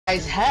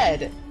guy's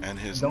head. And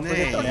his Don't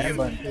forget the man name.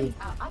 bun too.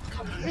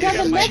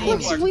 Yeah, the neck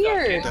looks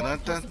weird. Dun, dun,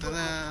 dun,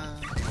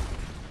 dun.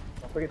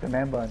 Don't forget the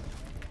man bun.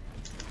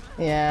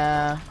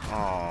 Yeah.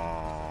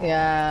 Aww.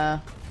 Yeah.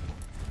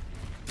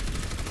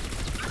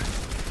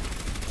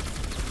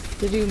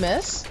 Did you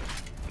miss?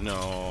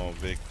 No,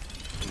 Vic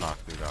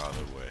knocked it out of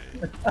the way.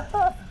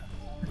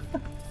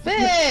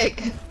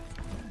 Vic!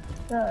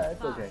 Yeah,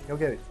 it's okay. He'll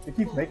get it. He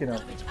keeps making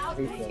them.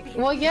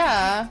 Well,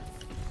 yeah.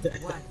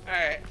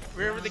 Alright,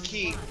 remember the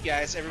key,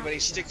 guys. Everybody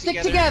stick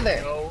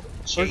together. No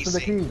First for the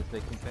chasing. key.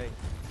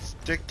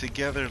 Stick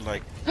together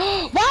like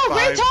Wow,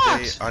 Ray 5-day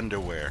talked!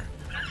 underwear.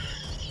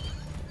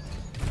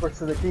 First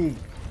to the key.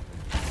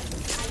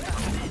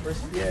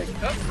 First to the egg.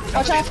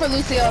 Watch out for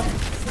Lucio.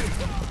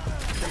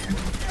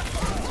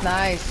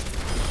 Nice.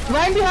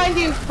 Ryan behind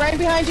you! Ryan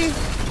behind you!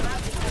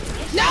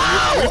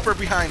 No! Reaper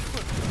behind.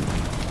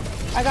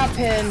 I got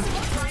pinned.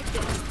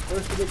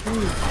 First to the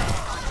key.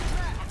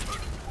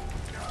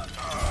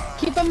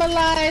 Keep him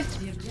alive!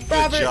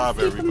 Robert, job,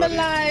 keep everybody. him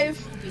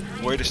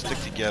alive! Way to stick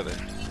together.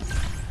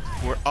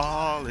 We're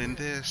all in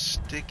this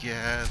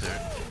together.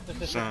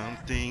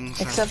 Something.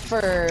 Except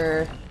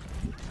for...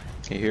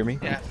 Can you hear me?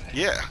 Yeah.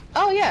 Yeah.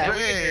 Oh, yeah.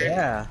 Hey.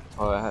 Yeah.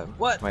 Oh, I had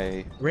What?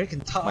 my Ray can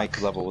talk. mic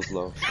level was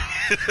low.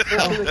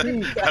 First to the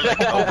key. I like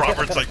how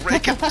Robert's like, Ray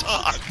can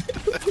talk.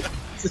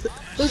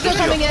 Lucio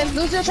coming in.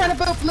 Lucio trying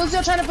to boop.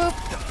 Lucio trying to boop.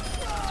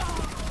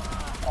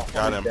 Oh,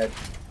 Got he's him. dead.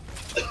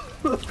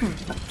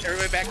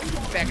 Everybody back it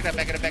up, back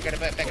it up, back it up,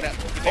 back it up.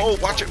 Oh,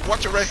 watch it,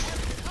 Ray.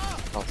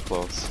 That was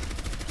close.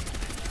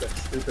 That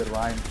stupid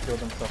Ryan killed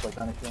himself like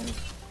trying to kill me.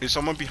 Is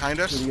someone behind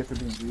us? Idiots for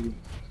being greedy.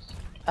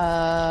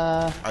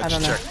 I I don't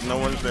just know. checked. No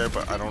one's there,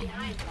 but I don't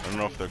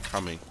know if they're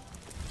coming.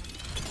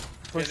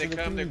 Here First they to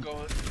the come, key. they're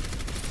going.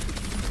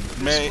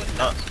 May.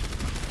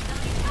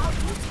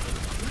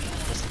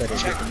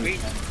 Check, wait.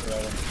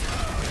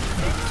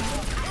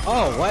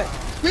 Oh, what?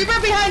 Reaper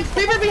behind!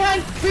 Reaper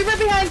behind! Reaper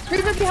behind!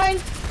 Reaper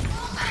behind!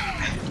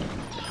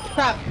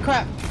 Crap,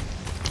 crap.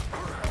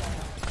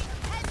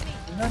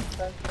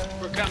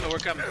 We're coming, we're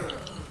coming.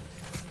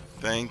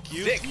 Thank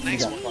you. Vic,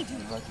 nice one.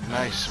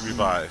 Nice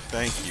revive.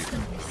 Thank you.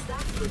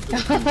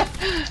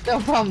 No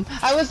problem.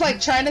 I was like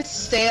trying to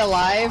stay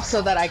alive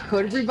so that I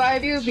could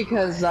revive you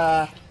because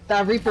that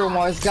Reaper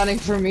was gunning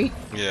for me.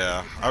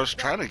 Yeah, I was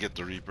trying to get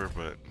the Reaper,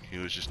 but he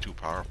was just too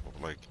powerful.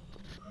 Like,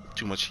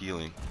 too much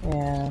healing.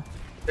 Yeah.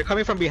 They're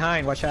coming from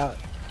behind. Watch out.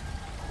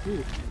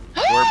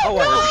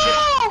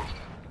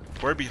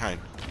 We're behind.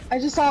 I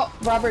just saw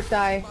Robert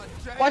die.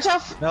 Watch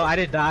out! No, I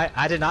didn't die.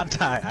 I did not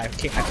die. I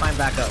climbed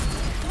back up.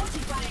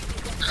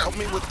 Help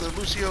me with the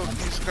Lucio.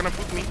 He's gonna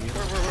boot me.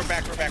 We're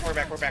back.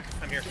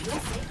 I'm here.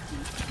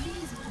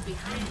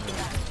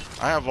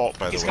 I have ult,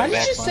 by the How way.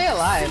 did you stay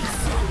alive?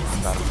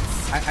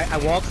 I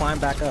wall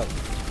climbed back up.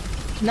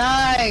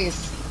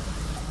 Nice.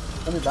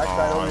 Let me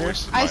backside Oh, over I here.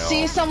 wasted I my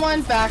see ult.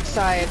 someone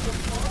backside.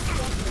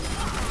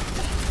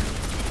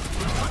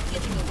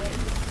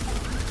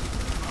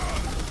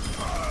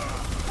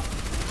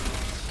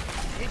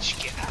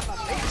 Bitch, get out of my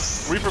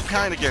face. Reaper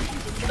behind again.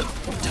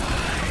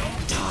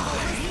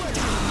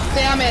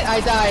 Damn it, I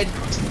died.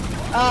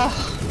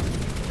 Ugh.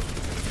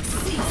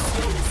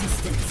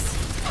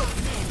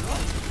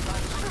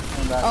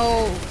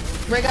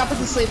 Oh, Ray got put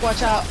to sleep,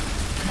 watch out.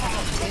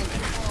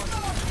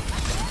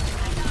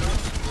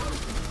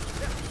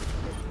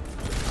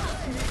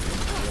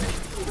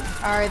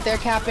 Alright, they're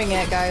capping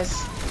it, guys.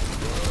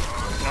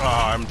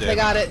 Oh, I'm dead. They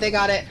got it, they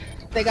got it.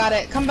 They got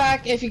it. Come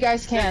back if you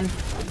guys can.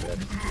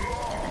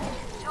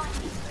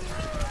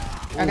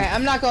 Okay,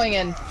 I'm not going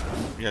in.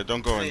 Yeah,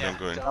 don't go in, don't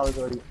go in. I was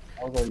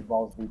already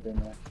balls deep in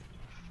there.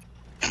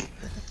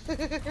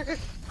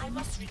 I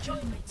must rejoin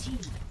my team.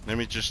 Let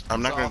me just,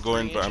 I'm not gonna go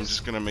in, but I'm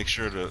just gonna make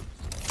sure to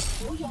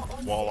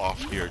wall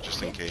off here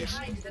just in case.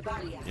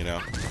 You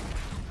know?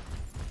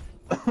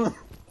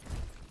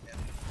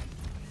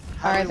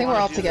 Alright, I think we're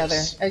all together.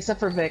 Except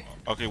for Vic.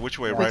 Okay, which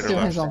way, right Vic's or doing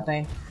left? his own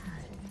thing.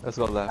 Let's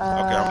go left. Okay,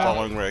 I'm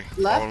following Ray.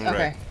 Left? Following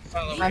Okay.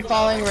 Ray. I'm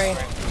following Ray.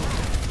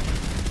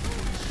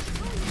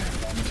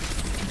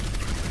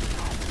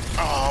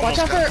 Oh, Watch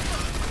out almost for...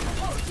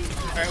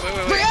 Alright, wait.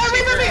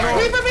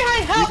 Reaper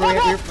behind! Help, help,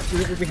 help!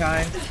 Reaper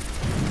behind.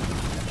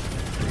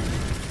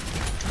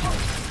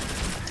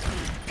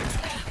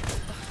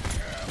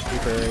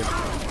 Reaper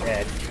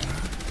dead.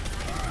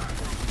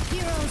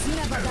 Heroes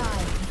never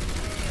die.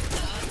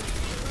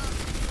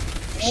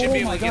 You should be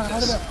able to get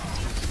this.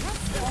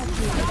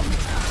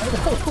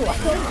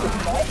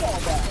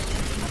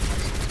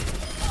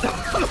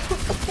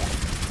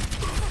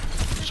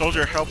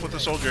 Soldier, help with the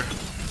soldier.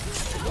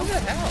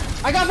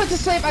 I got put to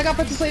sleep, I got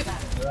put to sleep.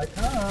 Here I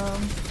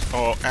come.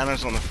 Oh,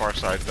 Anna's on the far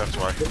side, that's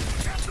why.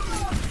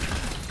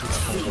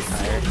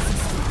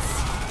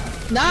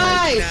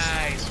 Nice!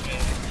 Nice,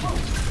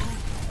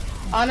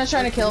 man. Anna's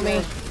trying to kill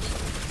me.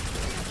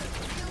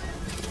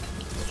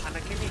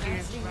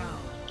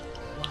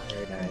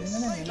 Very nice.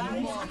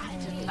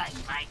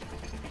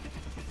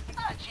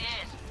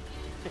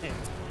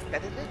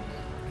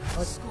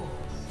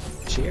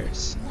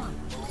 Cheers.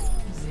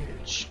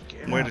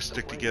 Way to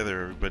stick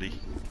together, everybody.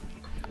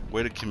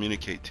 Way to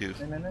communicate too.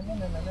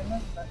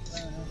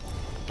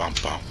 Bum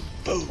bum.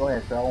 Go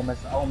ahead, sir. I won't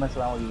mess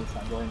around with you this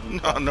time. Go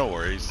ahead. No, no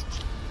worries.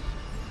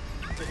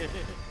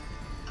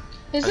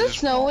 Is I it just-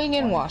 snowing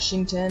in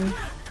Washington?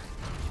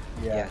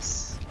 Yeah.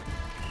 Yes.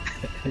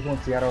 People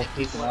in Seattle are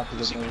freaking out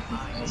because they've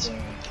never seen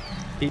snow.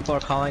 People are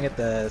calling it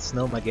the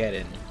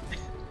Snowmageddon.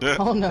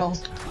 Oh no.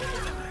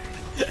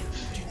 Stuff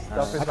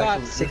is I got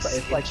like- 6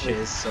 it's like-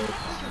 inches, so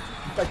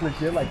It's like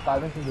legit, like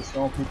 5 inches of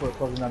snow. People are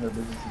closing down their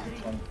businesses.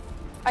 It's funny.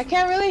 I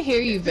can't really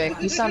hear you, Vic.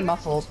 You sound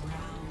muffled.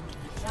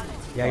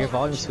 yeah, your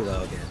volume's too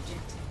low again.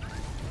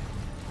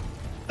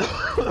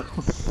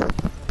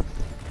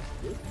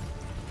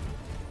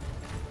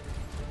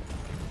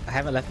 I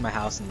haven't left my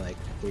house in like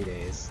 3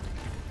 days.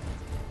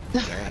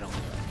 I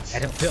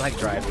don't feel like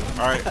driving.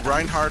 All right,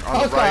 Reinhardt on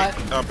Oh, the right.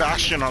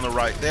 Bastion on the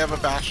right. They have a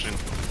Bastion.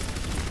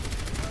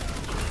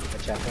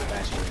 Watch out for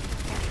Bastion.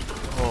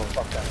 Oh,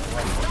 fuck that.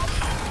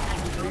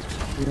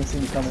 You didn't see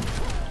me coming.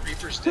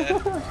 Reaper's dead.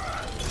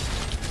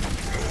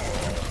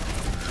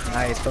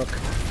 Nice hook.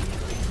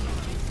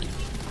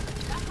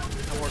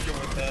 I'm working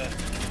with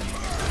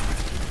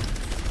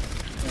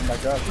Oh my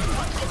god.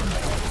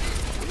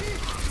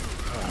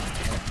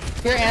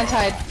 You're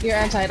anti. You're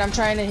anti. I'm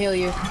trying to heal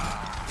you.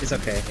 It's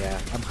okay, yeah.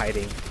 I'm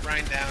hiding.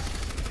 Ryan down.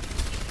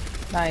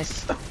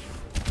 Nice.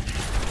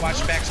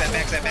 Watch backside,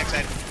 backside,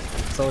 backside.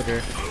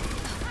 Soldier.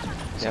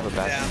 They have a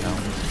bastion Down. now.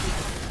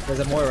 There's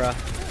a Moira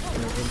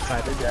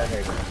inside the there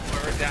you go.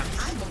 We're down.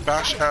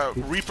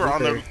 Reaper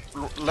on the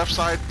left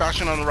side.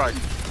 Bastion on the right.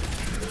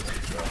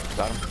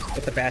 Got him.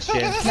 Get the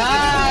Bastion.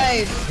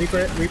 Nice.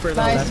 Reaper's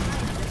on Nice. left.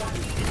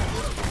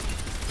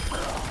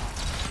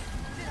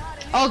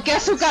 Oh,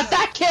 guess who got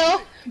that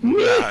kill?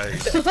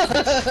 Nice.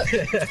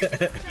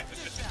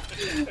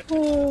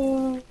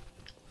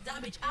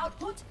 Damage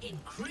output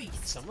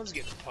increased. Someone's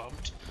getting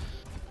pumped.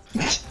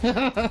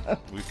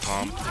 We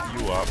pumped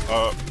you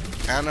up.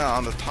 Anna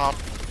on the top.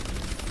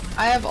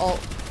 I have ult.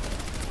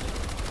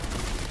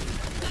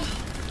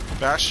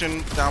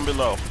 Bastion down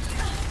below.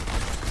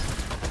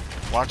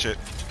 Watch it.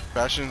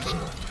 Bastion's.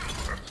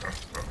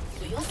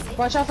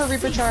 Watch out for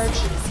Reaper charge.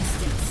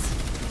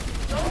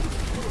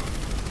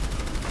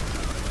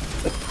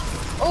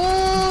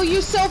 Oh,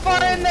 you so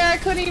far in there, I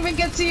couldn't even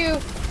get to you.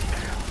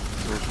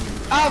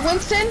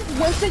 Winston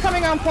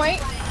coming on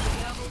point.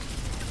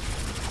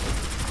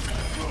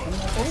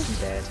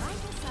 Dead.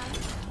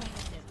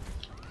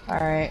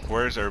 Alright.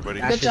 Where is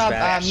everybody? Ash Good is job,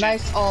 back.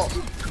 nice ult.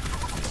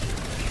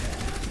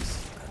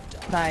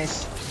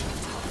 Nice.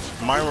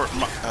 Myra.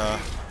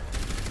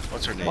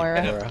 What's her name?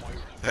 Moira. Moira.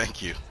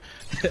 Thank you.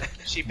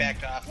 She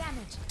backed off.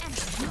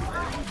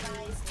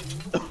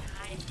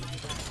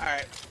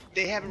 Alright.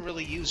 They haven't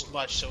really used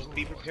much, so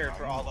be prepared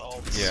for all the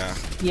ults. Yeah.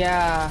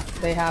 Yeah,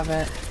 they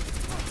haven't.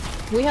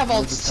 We have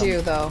ults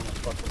too, though.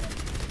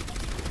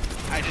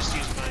 I just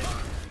used mine.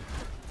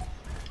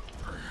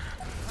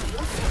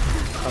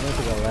 Coming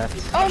to the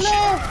left. Oh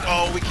no!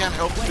 Oh, we can't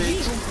help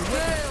Biggs.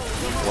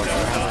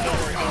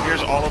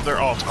 Here's all of their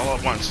ults all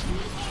at once.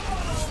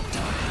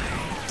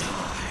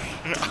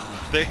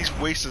 They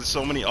wasted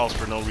so many ults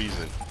for no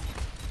reason.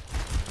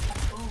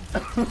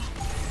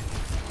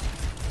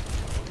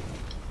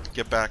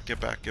 Get back, get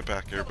back, get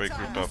back. Everybody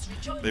group up.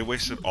 They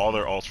wasted all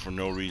their ults for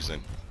no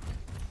reason.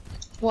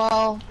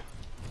 Well,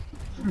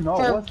 No,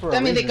 it was for a I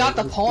mean, they reason. got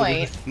the It was-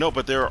 point. No,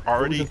 but they were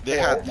already. just They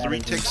four, had not 3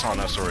 even- ticks on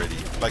us already.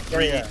 Like Yeah,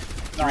 yeah.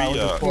 No, it was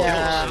just four.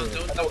 Yeah.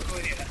 Don't go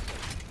yet.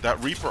 That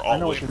Reaper I ult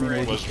know what you mean. It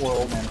was was just 4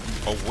 old men.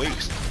 a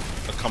waste.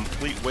 A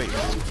complete waste.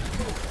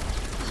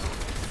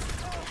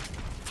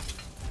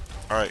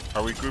 Alright,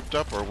 are we grouped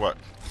up or what?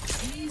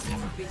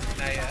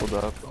 Not yet. Hold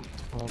up.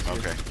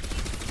 Okay.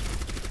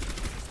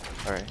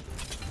 Alright.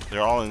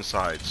 They're all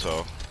inside,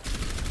 so.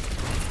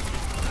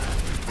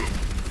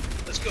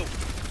 Let's go.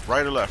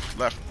 Right or left?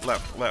 Left,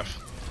 left, left.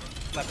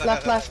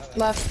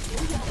 Left.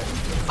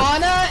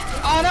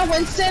 Anna,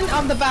 Winston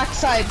on the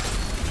backside.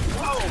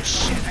 Oh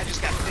shit, I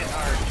just got hit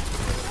hard.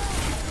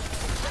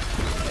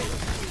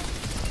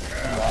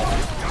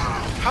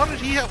 How did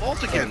he have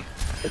ult again?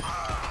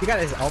 He got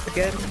his ult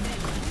again?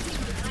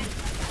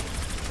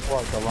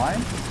 What, the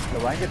line? The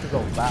line gets his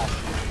own back.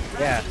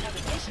 Yeah.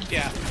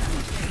 Yeah.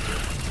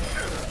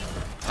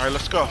 Alright,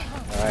 let's go.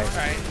 Alright.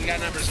 Alright, we got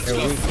numbers. Let's They're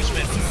go. weak. Push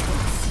mid.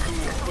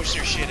 Push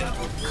their shit in.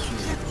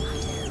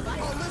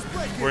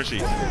 Where's he?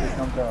 Here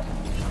comes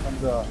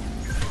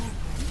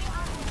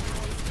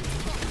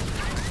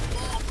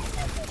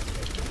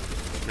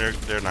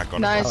They're not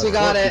gonna. Nice, we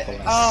got it.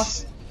 Oh,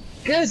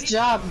 good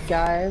job,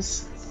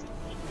 guys.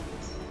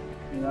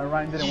 you know,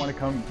 Ryan didn't want to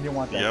come. He didn't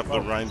want that. Yep,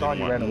 but Ryan Saw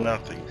didn't you want ran away.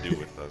 nothing to do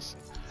with us.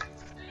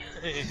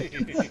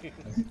 Play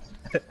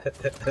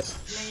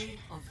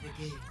of the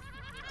game.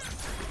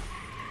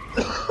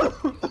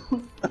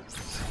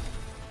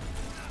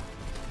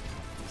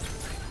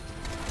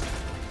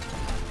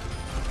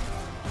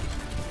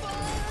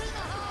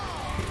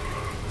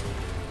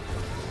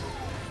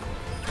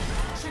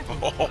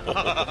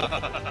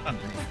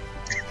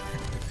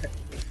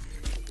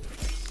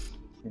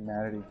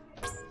 Humanity.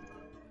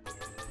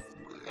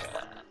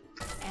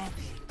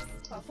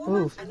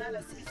 Oof.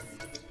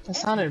 That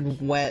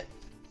sounded wet.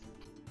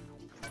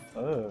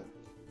 Ugh.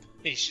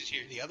 You should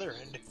hear the other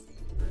end.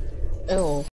 Ew.